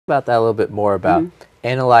about that a little bit more about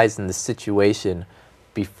analyzing the situation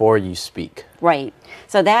before you speak. Right.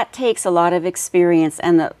 So that takes a lot of experience,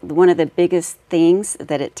 and one of the biggest things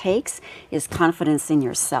that it takes is confidence in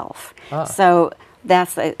yourself. So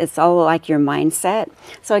it's all like your mindset.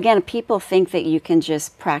 So again, people think that you can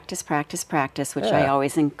just practice, which I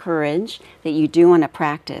always encourage that you do want to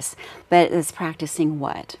practice. But it's practicing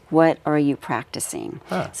what? What are you practicing?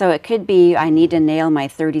 So it could be, I need to nail my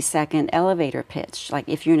 30-second elevator pitch, like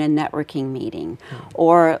if you're in a networking meeting,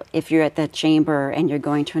 or if you're at the chamber and you're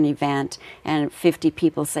going to an event and 50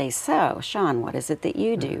 people say, so, Sean, what is it that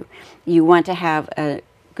you do? You want to have a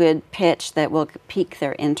good pitch that will pique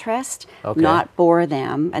their interest, not bore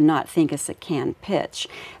them, and not think it's a canned pitch.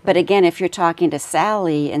 But again, if you're talking to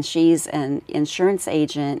Sally and she's an insurance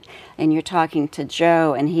agent, and you're talking to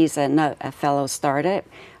Joe and he's a fellow startup,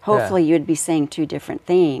 hopefully you'd be saying two different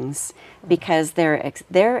things, because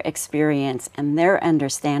their experience and their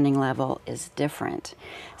understanding level is different.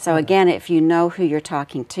 So again, if you know who you're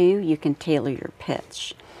talking to, you can tailor your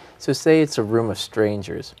pitch. So say it's a room of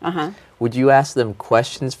strangers. Would you ask them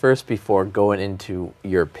questions first before going into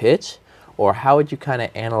your pitch? Or how would you kind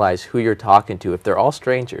of analyze who you're talking to if they're all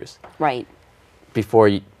strangers? Right.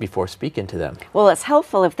 Before speaking to them? Well, it's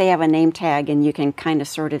helpful if they have a name tag and you can kind of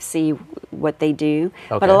sort of see what they do.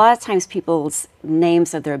 But a lot of times people's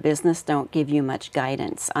names of their business don't give you much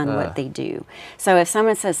guidance on what they do. So if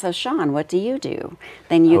someone says, so Sean, what do you do?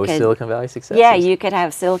 Then you could... Silicon Valley Successes. Yeah, you could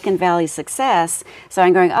have Silicon Valley Success. So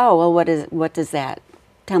I'm going, oh, well, what does that...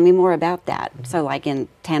 Tell me more about that. So like in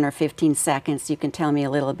 10 or 15 seconds, you can tell me a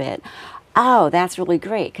little bit. Oh, that's really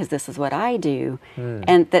great, because this is what I do.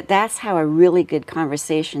 And that's how a really good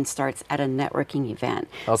conversation starts at a networking event.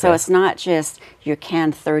 So it's not just your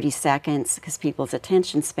canned 30 seconds, because people's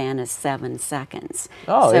attention span is 7 seconds.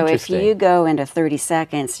 So if you go into 30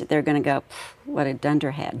 seconds, they're going to go, what a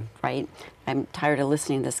dunderhead, right? I'm tired of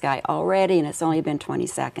listening to this guy already, and it's only been 20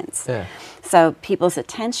 seconds. So people's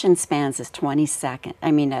attention spans is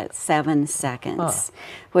 7 seconds,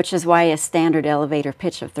 which is why a standard elevator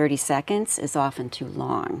pitch of 30 seconds is often too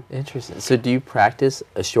long. Interesting. So do you practice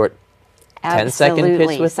a short 10-second pitch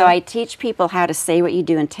with them? So I teach people how to say what you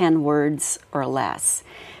do in 10 words or less.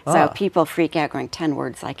 So people freak out going 10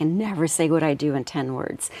 words. I can never say what I do in 10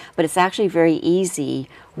 words. But it's actually very easy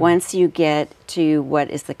once you get to what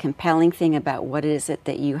is the compelling thing about what is it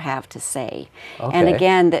that you have to say. And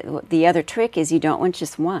again, the other trick is you don't want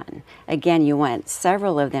just one. Again, you want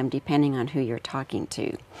several of them depending on who you're talking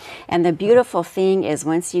to. And the beautiful thing is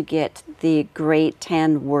once you get the great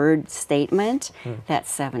 10-word statement,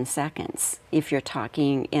 that's 7 seconds if you're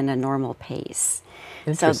talking in a normal pace.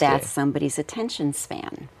 So that's somebody's attention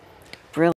span.